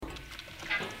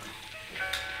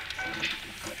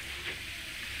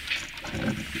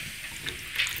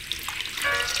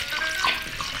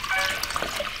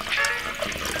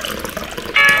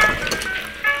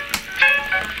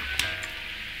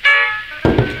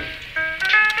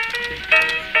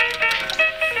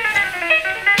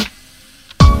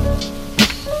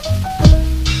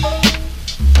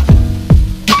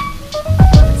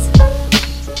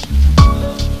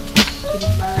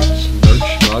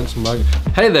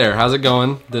Hey there, how's it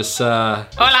going? This Hola.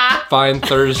 fine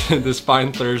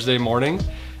Thursday morning.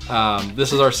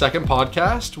 This is our second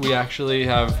podcast. We actually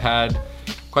have had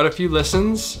quite a few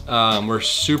listens. We're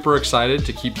super excited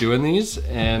to keep doing these,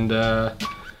 and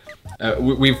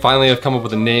we finally have come up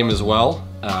with a name as well.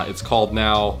 It's called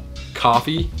now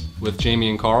Coffee with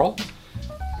Jamie and Karl.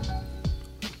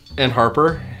 And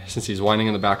Harper, since he's whining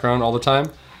in the background all the time.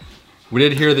 We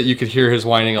did hear that you could hear his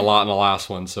whining a lot in the last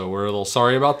one, so we're a little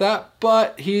sorry about that,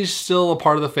 but he's still a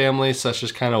part of the family, so that's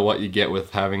just kind of what you get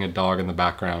with having a dog in the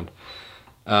background.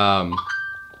 Lots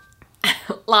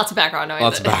of background noises.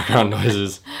 Lots of background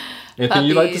noises. Anything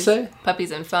you'd like to say?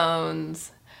 Puppies and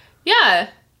phones. Yeah,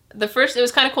 it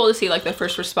was kind of cool to see like the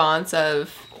first response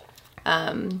of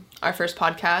our first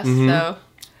podcast. So,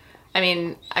 I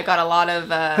mean, I got a lot of.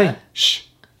 Hey, shh.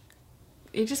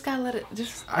 You just gotta let it.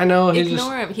 Just I know.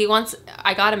 Ignore him.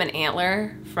 I got him an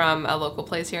antler from a local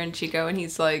place here in Chico, and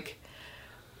he's like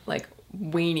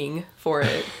weaning for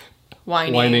it.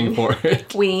 Whining. Whining for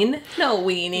it. Wean? No,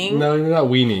 weaning. No, you're not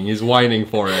weaning. He's whining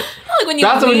for it. Like when you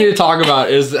That's what we need to talk about,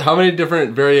 is how many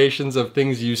different variations of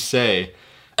things you say.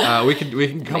 We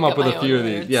can come up with a few of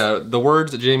these. Yeah, the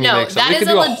words that Jamie makes up. We could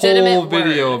do a whole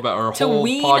video about, or a whole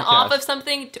wean podcast. Off of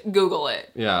something, Google it.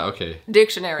 Yeah, okay.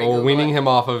 Dictionary. Or weaning him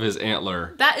off of his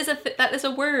antler. That is a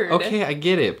word. Okay, I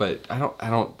get it, but I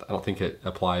don't think it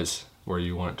applies where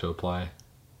you want it to apply.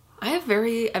 I have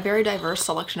a very diverse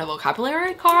selection of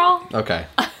vocabulary, Carl. Okay.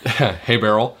 Hey,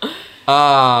 Beryl.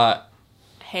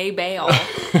 Hey, Bale.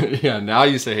 Yeah, now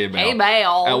you say hey, Beryl. Hey,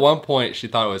 Bale. At one point, she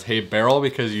thought it was hey, Beryl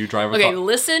because you drive a car. Okay,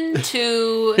 listen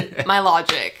to my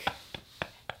logic.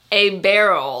 A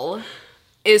barrel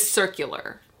is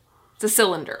circular. It's a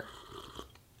cylinder.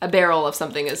 A barrel of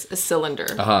something is a cylinder.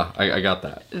 I got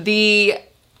that. The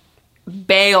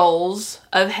bales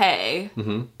of hay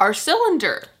are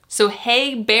cylinder. So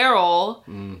hay barrel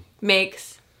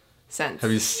makes sense.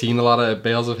 Have you seen a lot of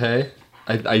bales of hay?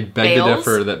 I beg to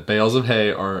differ that bales of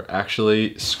hay are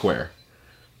actually square.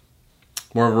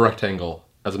 More of a rectangle,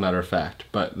 as a matter of fact,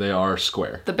 but they are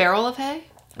square. The barrel of hay?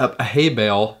 A hay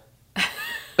bale.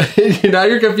 Now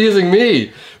you're confusing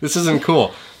me. This isn't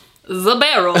cool. The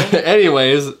barrel.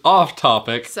 Anyways, off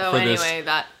topic. So anyway,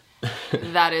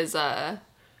 that is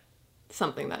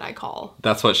something that I call.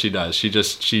 That's what she does. She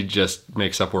just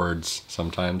makes up words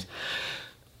sometimes.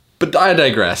 But I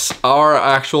digress. Our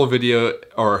actual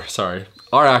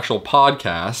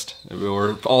podcast,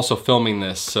 we're also filming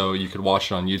this so you could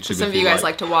watch it on YouTube. Some of you guys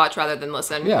like to watch rather than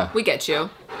listen. Yeah. We get you.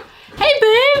 Hey,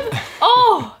 babe!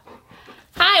 Oh!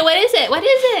 Hi, what is it? What is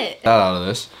it? Out of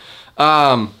this.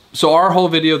 So our whole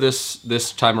video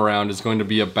this time around is going to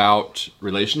be about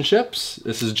relationships.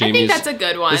 This is Jamie's. I think that's a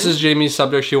good one. This is Jamie's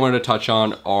subject she wanted to touch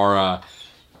on are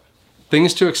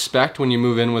things to expect when you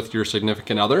move in with your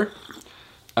significant other.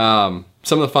 Some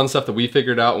of the fun stuff that we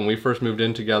figured out when we first moved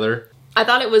in together. I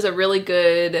thought it was a really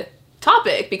good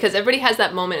topic because everybody has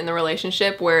that moment in the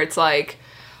relationship where it's like,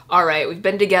 all right, we've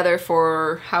been together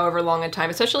for however long a time,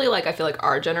 especially like I feel like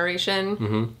our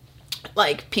generation.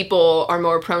 Like people are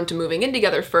more prone to moving in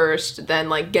together first than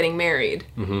like getting married.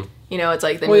 You know, it's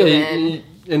like they move in.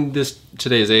 In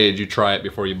today's age, you try it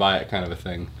before you buy it kind of a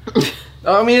thing.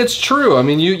 I mean, it's true. I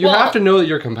mean, you have to know that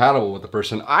you're compatible with the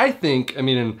person. I think, I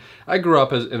mean, and I grew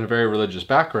up in a very religious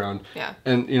background. Yeah.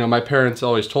 And, you know, my parents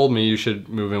always told me you should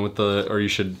move in with or you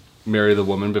should marry the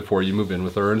woman before you move in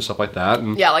with her and stuff like that.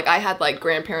 And yeah, like I had like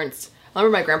grandparents. I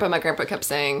remember my grandpa kept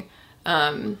saying,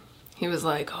 he was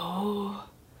like, oh,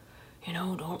 you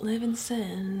know, don't live in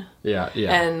sin. Yeah.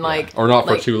 And like. Or not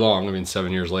for too long. I mean,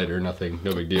 7 years later, no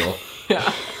big deal.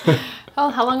 Yeah. Oh,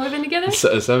 how long have we been together?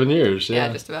 7 years, yeah.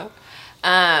 Yeah, just about.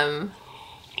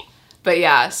 But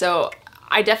yeah, so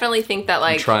I definitely think that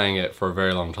like... I'm trying it for a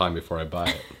very long time before I buy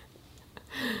it.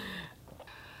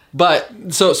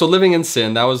 But, so living in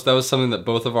sin, that was something that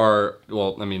both of our,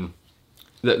 well, I mean,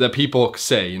 that people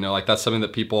say, you know, like that's something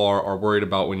that people are worried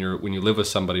about when you live with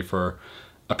somebody for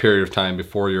a period of time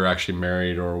before you're actually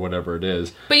married or whatever it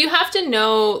is. But you have to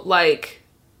know, like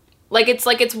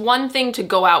it's one thing to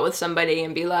go out with somebody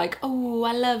and be like, oh,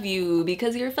 I love you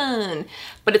because you're fun.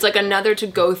 But it's like another to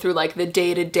go through like the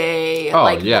day-to-day,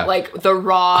 like the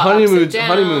raw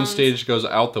honeymoon stage goes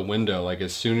out the window like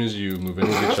as soon as you move in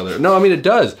with each other. No, I mean it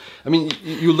does. I mean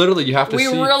you literally have to we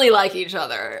really like each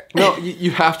other. No,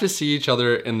 you have to see each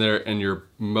other in your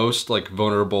most like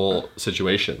vulnerable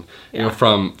situation. Yeah. You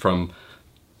know, from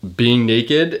being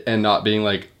naked and not being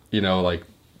like, you know, like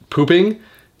pooping,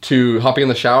 to hopping in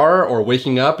the shower or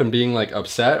waking up and being like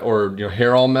upset or your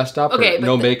hair all messed up or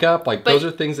no makeup. Like those are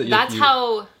things that that's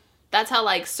how that's how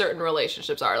like certain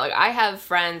relationships are. Like I have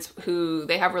friends who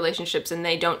they have relationships and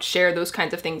they don't share those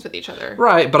kinds of things with each other.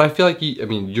 Right, but I feel like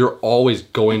you're always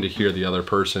going to hear the other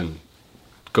person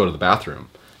go to the bathroom.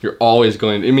 You're always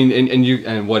going.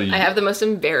 And what do you? I have the most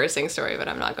embarrassing story, but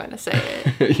I'm not going to say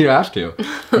it. You have to.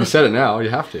 You said it now. You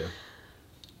have to.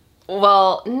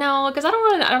 Well, no, because I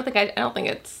don't think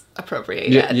it's appropriate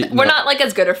yet. We're not like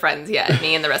as good of friends yet,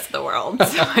 me and the rest of the world.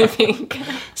 So I think.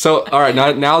 So all right,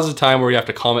 now's the time where you have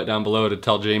to comment down below to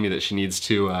tell Jamie that she needs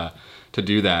to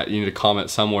do that. You need to comment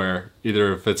somewhere,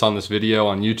 either if it's on this video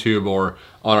on YouTube or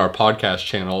on our podcast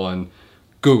channel and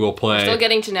Google Play. We're still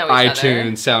getting to know each other.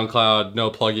 iTunes, SoundCloud, no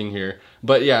plugging here.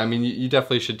 But yeah, I mean, you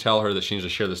definitely should tell her that she needs to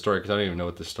share the story because I don't even know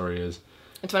what this story is.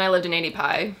 It's when I lived in 80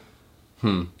 Pie.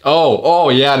 Oh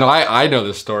yeah, no, I know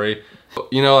this story.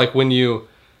 You know, like when you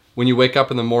wake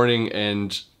up in the morning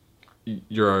and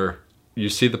you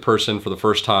see the person for the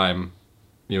first time,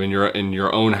 you know, in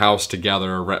your own house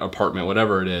together, or apartment,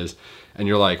 whatever it is, and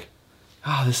you're like,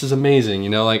 oh, this is amazing. You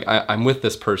know, like I'm with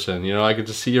this person. You know, I get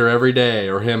to see her every day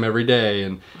or him every day,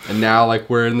 and now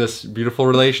like we're in this beautiful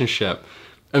relationship.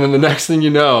 And then the next thing you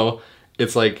know,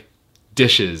 it's like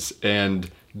dishes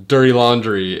and dirty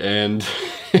laundry and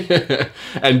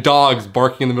and dogs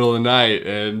barking in the middle of the night,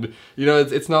 and you know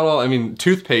it's not all. I mean,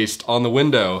 toothpaste on the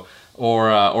window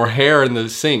or hair in the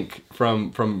sink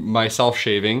from myself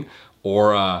shaving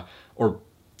or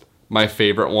my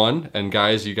favorite one. And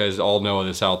guys, you guys all know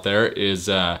this out there is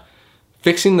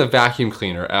fixing the vacuum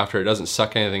cleaner after it doesn't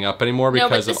suck anything up anymore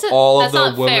because of all of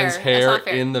the women's hair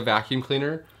in the vacuum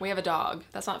cleaner. We have a dog.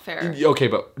 That's not fair. Okay,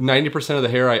 but 90% of the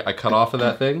hair I cut off of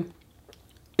that thing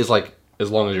is like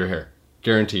as long as your hair.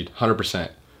 Guaranteed,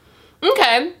 100%.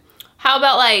 Okay. How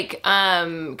about like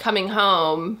coming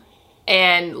home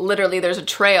and literally there's a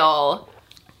trail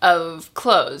of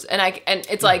clothes and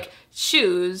it's like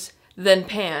shoes, then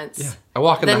pants. Yeah. I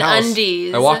walk in the house. Then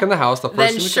undies. I walk in the house. The first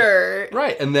then thing shirt.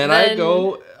 Right, and then I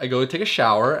go take a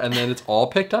shower, and then it's all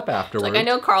picked up afterwards. Like I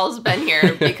know Carl's been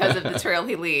here because of the trail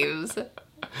he leaves.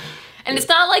 And it's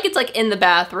not like it's like in the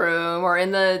bathroom or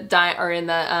in the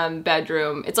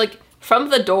bedroom. It's like from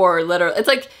the door, literally. It's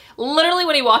like literally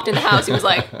when he walked in the house, he was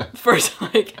like first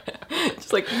like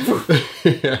just like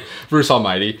yeah. Bruce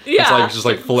Almighty. Yeah. It's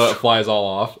like flies all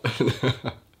off.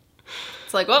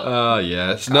 It's like, well.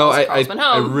 Yes. Carl's been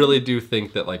I home. really do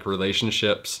think that like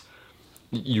relationships,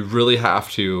 you really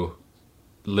have to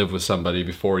live with somebody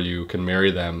before you can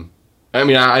marry them. I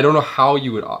mean, I don't know how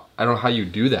you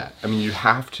do that. I mean, you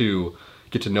have to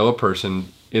get to know a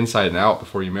person inside and out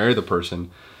before you marry the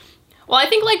person. Well, I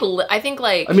think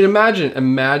like. I mean,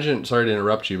 imagine. Sorry to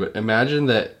interrupt you, but imagine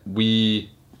that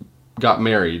we got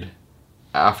married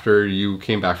after you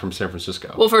came back from San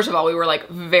Francisco. Well, first of all, we were like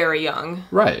very young.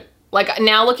 Right. Like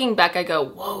now looking back, I go,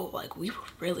 whoa, like we were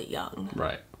really young.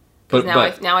 Right. But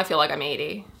now I feel like I'm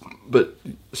 80. But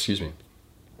excuse me.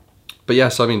 But yeah,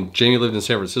 so I mean, Jamie lived in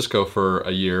San Francisco for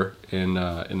a year in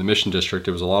the Mission District.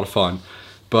 It was a lot of fun.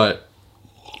 But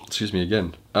excuse me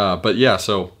again. But yeah,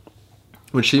 so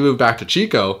when she moved back to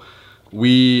Chico,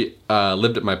 we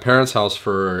lived at my parents' house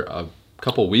for a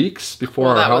couple weeks before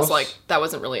our house. That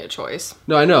wasn't really a choice.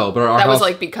 No, I know, but our house was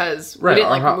like because we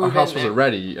didn't like move our house in wasn't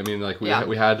ready. I mean, like you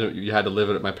had to live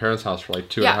at my parents' house for like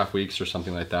 2.5 weeks or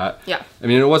something like that. Yeah. I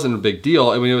mean, it wasn't a big deal.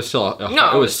 I mean, it was still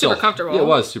it was super comfortable. Yeah, it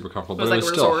was super comfortable, but it was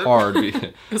still hard.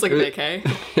 It was like a vacay.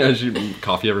 Yeah,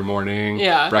 coffee every morning.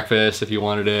 Yeah. Breakfast if you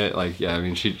wanted it. Like, yeah, I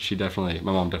mean,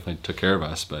 my mom definitely took care of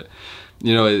us, but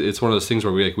you know, it's one of those things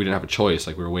where we didn't have a choice.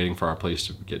 Like we were waiting for our place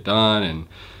to get done, and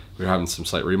we were having some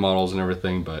slight remodels and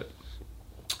everything, but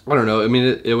I don't know. I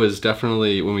mean, it was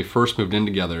definitely, when we first moved in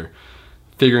together,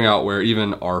 figuring out where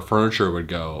even our furniture would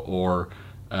go, or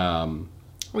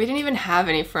we didn't even have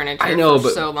any furniture for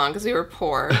so long because we were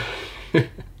poor.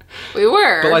 We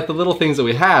were. But like the little things that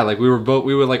we had, like we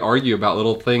would like argue about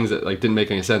little things that like didn't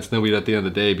make any sense. And then we'd at the end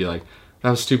of the day be like, that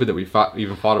was stupid that we thought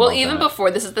about that. Well, even before,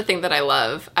 this is the thing that I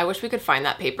love. I wish we could find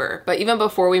that paper. But even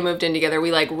before we moved in together,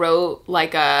 we like wrote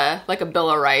like a bill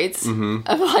of rights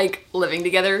of like living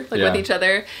together with each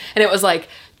other. And it was like,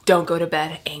 don't go to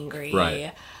bed angry.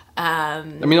 Right. I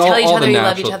mean, tell each other you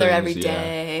love each other every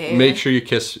day. Make sure you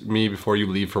kiss me before you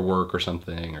leave for work or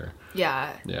something. Or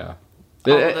yeah. Yeah.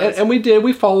 And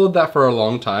we followed that for a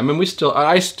long time, and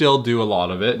I still do a lot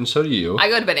of it, and so do you. I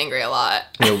go to bed angry a lot.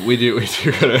 Yeah, we do go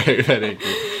to bed angry.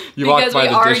 You walk by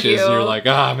the dishes and you're like,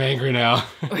 I'm angry now.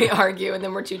 We argue, and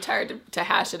then we're too tired to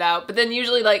hash it out. But then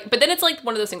usually then it's like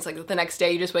one of those things, like the next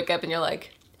day you just wake up and you're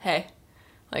like, hey,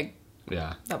 like,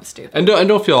 yeah, that was stupid. And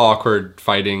don't feel awkward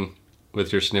fighting.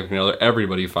 with your significant other.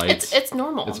 Everybody fights. It's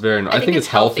normal. It's very normal. I think it's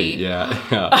healthy.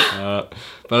 Yeah.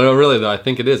 But no, really though, I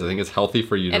think it is. I think it's healthy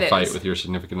for you to fight with your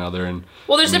significant other. And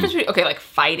well, there's a difference between, okay, like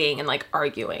fighting and like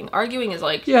arguing. Arguing is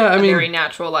like a very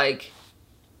natural, like...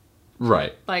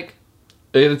 Right. Like...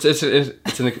 It's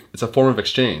a form of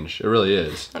exchange. It really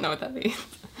is. I don't know what that means.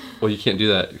 Well, you can't do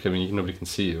that. I mean, nobody can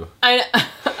see you.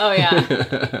 Oh,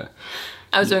 yeah.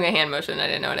 I was doing a hand motion. I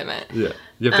didn't know what it meant. Yeah.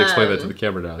 You have to explain that to the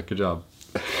camera now. Good job.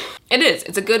 It is.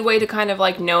 It's a good way to kind of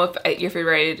like know if you're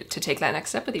ready to take that next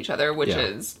step with each other, which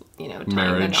is, you know, tying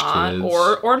marriage, the knot,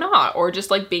 kids. or not, or just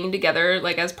like being together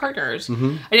like as partners.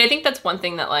 Mm-hmm. I think that's one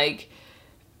thing that like,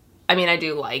 I mean, I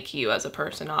do like you as a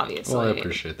person, obviously. Well, I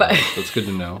appreciate that. That's good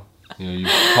to know. You know,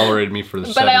 you've tolerated me for the 7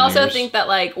 years. But I also think that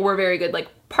like we're very good like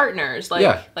partners. Like,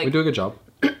 yeah, like, we do a good job.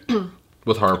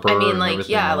 With Harper. I mean, like,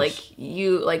 yeah, else. like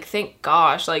you, like, thank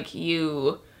gosh, like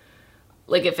you,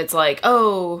 like if it's like,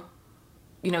 oh,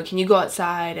 you know, can you go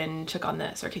outside and check on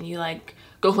this? Or can you like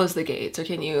go close the gates? Or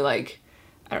can you like,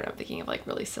 I don't know, I'm thinking of like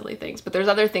really silly things. But there's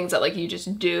other things that like you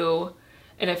just do.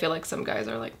 And I feel like some guys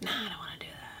are like, nah, I don't want to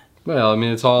do that. Well, I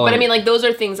mean, it's all. But I mean, like those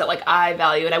are things that like I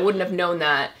value. And I wouldn't have known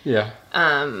that. Yeah.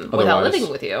 Without living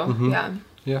with you. Mm-hmm. Yeah.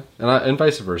 Yeah, and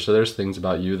vice versa. There's things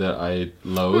about you that I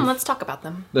loathe. Let's talk about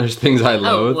them. There's things I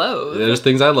loathe. Oh, loathe. There's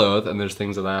things I loathe, and there's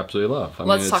things that I absolutely love.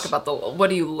 Let's talk about what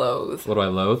do you loathe? What do I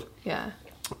loathe? Yeah.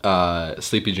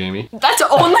 Sleepy Jamie. That's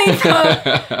only from...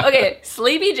 Okay,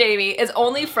 Sleepy Jamie is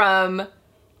only from,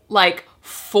 like,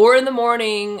 4 in the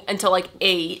morning until, like,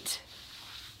 8.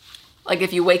 Like,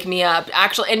 if you wake me up.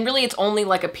 Actually, and really it's only,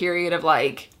 like, a period of,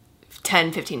 like,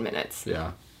 10, 15 minutes.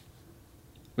 Yeah.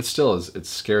 It still is. It's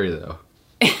scary, though.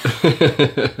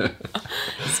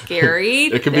 Scary.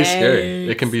 It can be scary.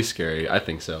 It can be scary. I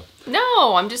think so.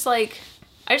 No, I'm just like,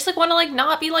 I just like want to like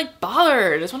not be like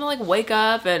bothered. I just want to like wake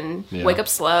up and wake up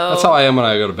slow. That's how I am when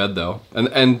I go to bed though.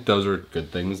 And those are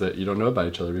good things that you don't know about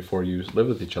each other before you live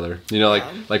with each other. You know,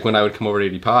 like when I would come over to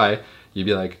 80 Pie, you'd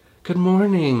be like, good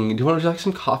morning. Do you want to like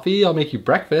some coffee? I'll make you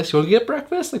breakfast. You want to get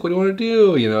breakfast? Like, what do you want to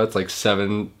do? You know, it's like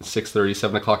 6:30,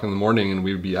 7 o'clock in the morning and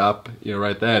we'd be up, you know,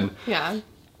 right then. Yeah.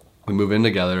 We move in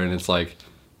together and it's like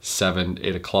 7,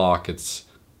 8 o'clock. It's,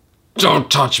 don't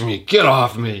touch me. Get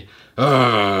off me.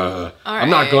 I'm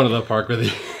not going to the park with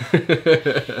you.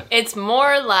 It's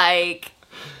more like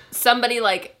somebody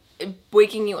like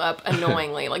waking you up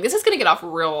annoyingly. Like this is going to get off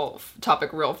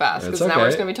topic real fast because now we're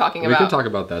just going to be talking about... We can talk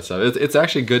about that stuff. It's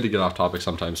actually good to get off topic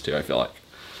sometimes too, I feel like.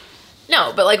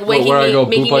 No, but like making me up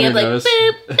like boop,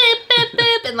 boop, boop,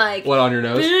 boop, and like... What, on your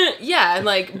nose? Yeah, and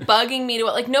like bugging me to...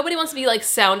 Like nobody wants to be like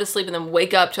sound asleep and then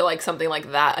wake up to like something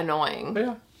like that annoying. But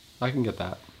yeah, I can get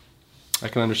that. I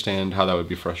can understand how that would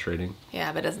be frustrating.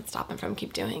 Yeah, but it doesn't stop him from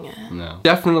keep doing it. No.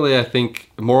 Definitely, I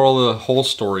think, the moral of the whole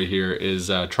story here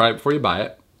is try it before you buy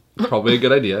it. Probably a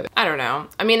good idea. I don't know.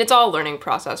 I mean, it's all a learning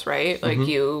process, right? Like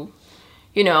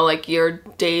you know, like you're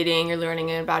dating, you're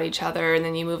learning about each other, and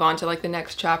then you move on to like the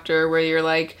next chapter where you're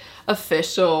like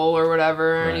official or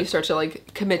whatever, and you start to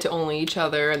like commit to only each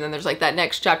other, and then there's like that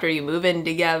next chapter you move in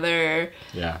together.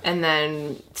 Yeah. And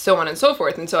then so on and so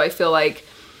forth. And so I feel like,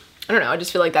 I don't know, I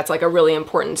just feel like that's like a really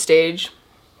important stage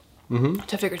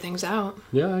to figure things out.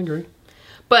 Yeah, I agree.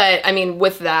 But I mean,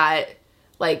 with that,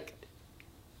 like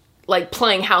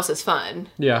playing house is fun.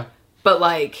 Yeah. But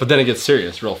like... But then it gets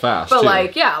serious real fast, But too.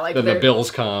 like, yeah, like... Then the bills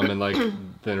come and like,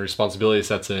 then responsibility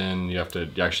sets in, you have to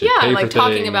actually pay for things. Yeah, like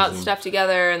talking about stuff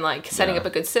together and like setting up a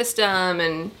good system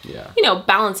and, you know,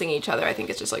 balancing each other, I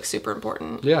think is just like super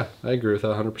important. Yeah, I agree with that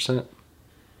 100%.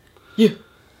 Yeah.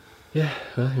 Yeah,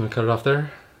 well, you want to cut it off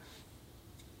there?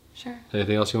 Sure.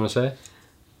 Anything else you want to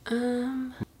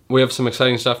say? We have some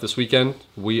exciting stuff this weekend.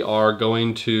 We are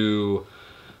going to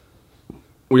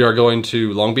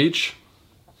Long Beach.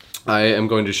 I am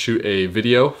going to shoot a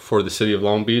video for the city of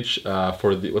Long Beach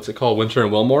for the, what's it called? Winter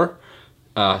in Wilmore.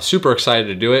 Super excited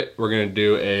to do it. We're going to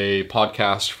do a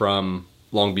podcast from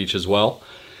Long Beach as well.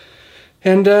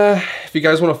 And if you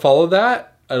guys want to follow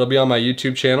that, it'll be on my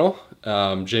YouTube channel.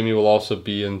 Jamie will also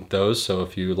be in those. So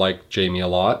if you like Jamie a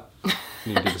lot,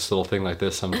 you can do this little thing like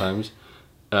this sometimes.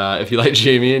 If you like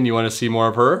Jamie and you want to see more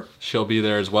of her, she'll be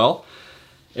there as well.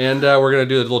 And we're going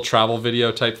to do a little travel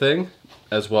video type thing,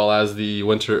 as well as the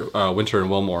Winter in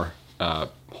Wilmore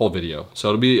whole video. So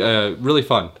it'll be really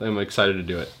fun. I'm excited to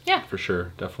do it. Yeah. For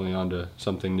sure. Definitely onto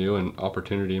something new and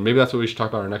opportunity. And maybe that's what we should talk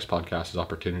about in our next podcast is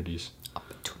opportunities.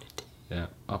 Opportunity. Yeah,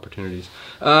 opportunities.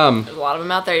 There's a lot of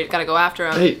them out there. You've got to go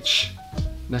after them. Hey,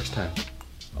 next time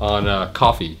on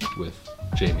Coffee with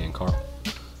Jamie and Karl.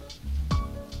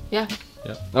 Yeah.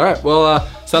 Yeah. All right. Well,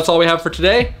 so that's all we have for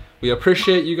today. We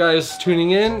appreciate you guys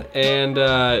tuning in, and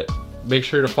make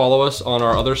sure to follow us on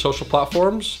our other social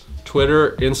platforms,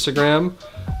 Twitter, Instagram,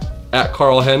 at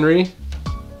Karl Henry.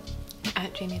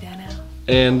 At Jamie Dano.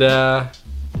 And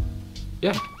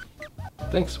yeah,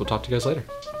 thanks. We'll talk to you guys later.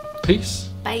 Peace.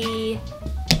 Bye.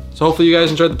 So hopefully you guys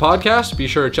enjoyed the podcast. Be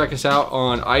sure to check us out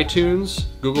on iTunes,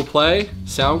 Google Play,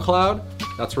 SoundCloud.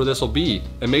 That's where this will be.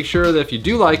 And make sure that if you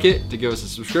do like it, to give us a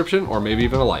subscription or maybe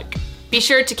even a like. Be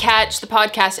sure to catch the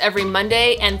podcast every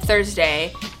Monday and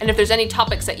Thursday. And if there's any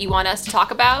topics that you want us to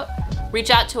talk about, reach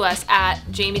out to us at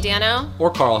Jamie Dano Or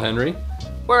Karl Henry.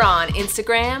 We're on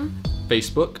Instagram,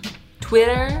 Facebook,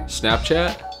 Twitter,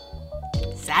 Snapchat,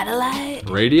 Satellite,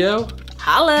 Radio.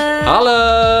 Holla!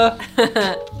 Holla!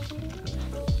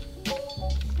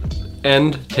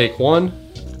 End, take one.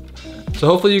 So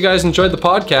hopefully you guys enjoyed the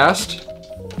podcast.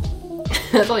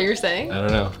 That's all you're saying? I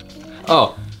don't know.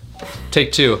 Oh,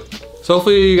 take two. So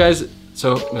hopefully you guys,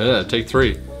 take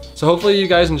three. So hopefully you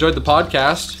guys enjoyed the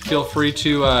podcast. Feel free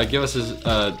to give us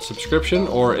a subscription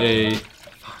or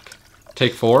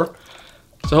take four.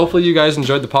 So hopefully you guys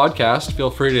enjoyed the podcast.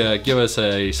 Feel free to give us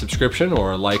a subscription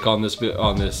or a like on this. What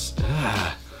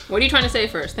are you trying to say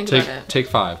first? Think about it. Take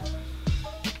five.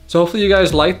 So hopefully you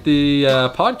guys liked the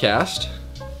podcast.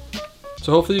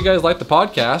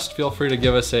 Feel free to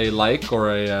give us a like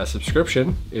or a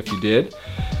subscription if you did.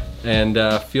 And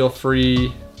feel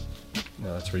free...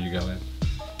 No, that's where you go in.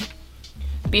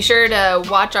 Be sure to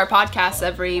watch our podcasts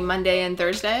every Monday and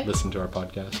Thursday. Listen to our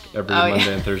podcast every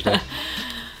Monday and Thursday.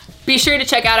 Be sure to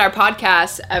check out our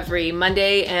podcasts every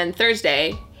Monday and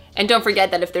Thursday. And don't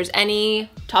forget that if there's any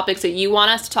topics that you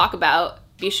want us to talk about,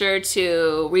 be sure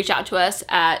to reach out to us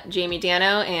at Jamie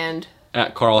Dano and...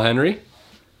 At Karl Henry.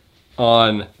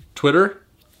 On Twitter.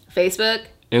 Facebook.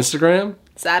 Instagram.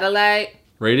 Satellite.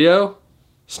 Radio.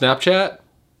 Snapchat.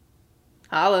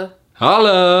 Holla.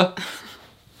 Holla!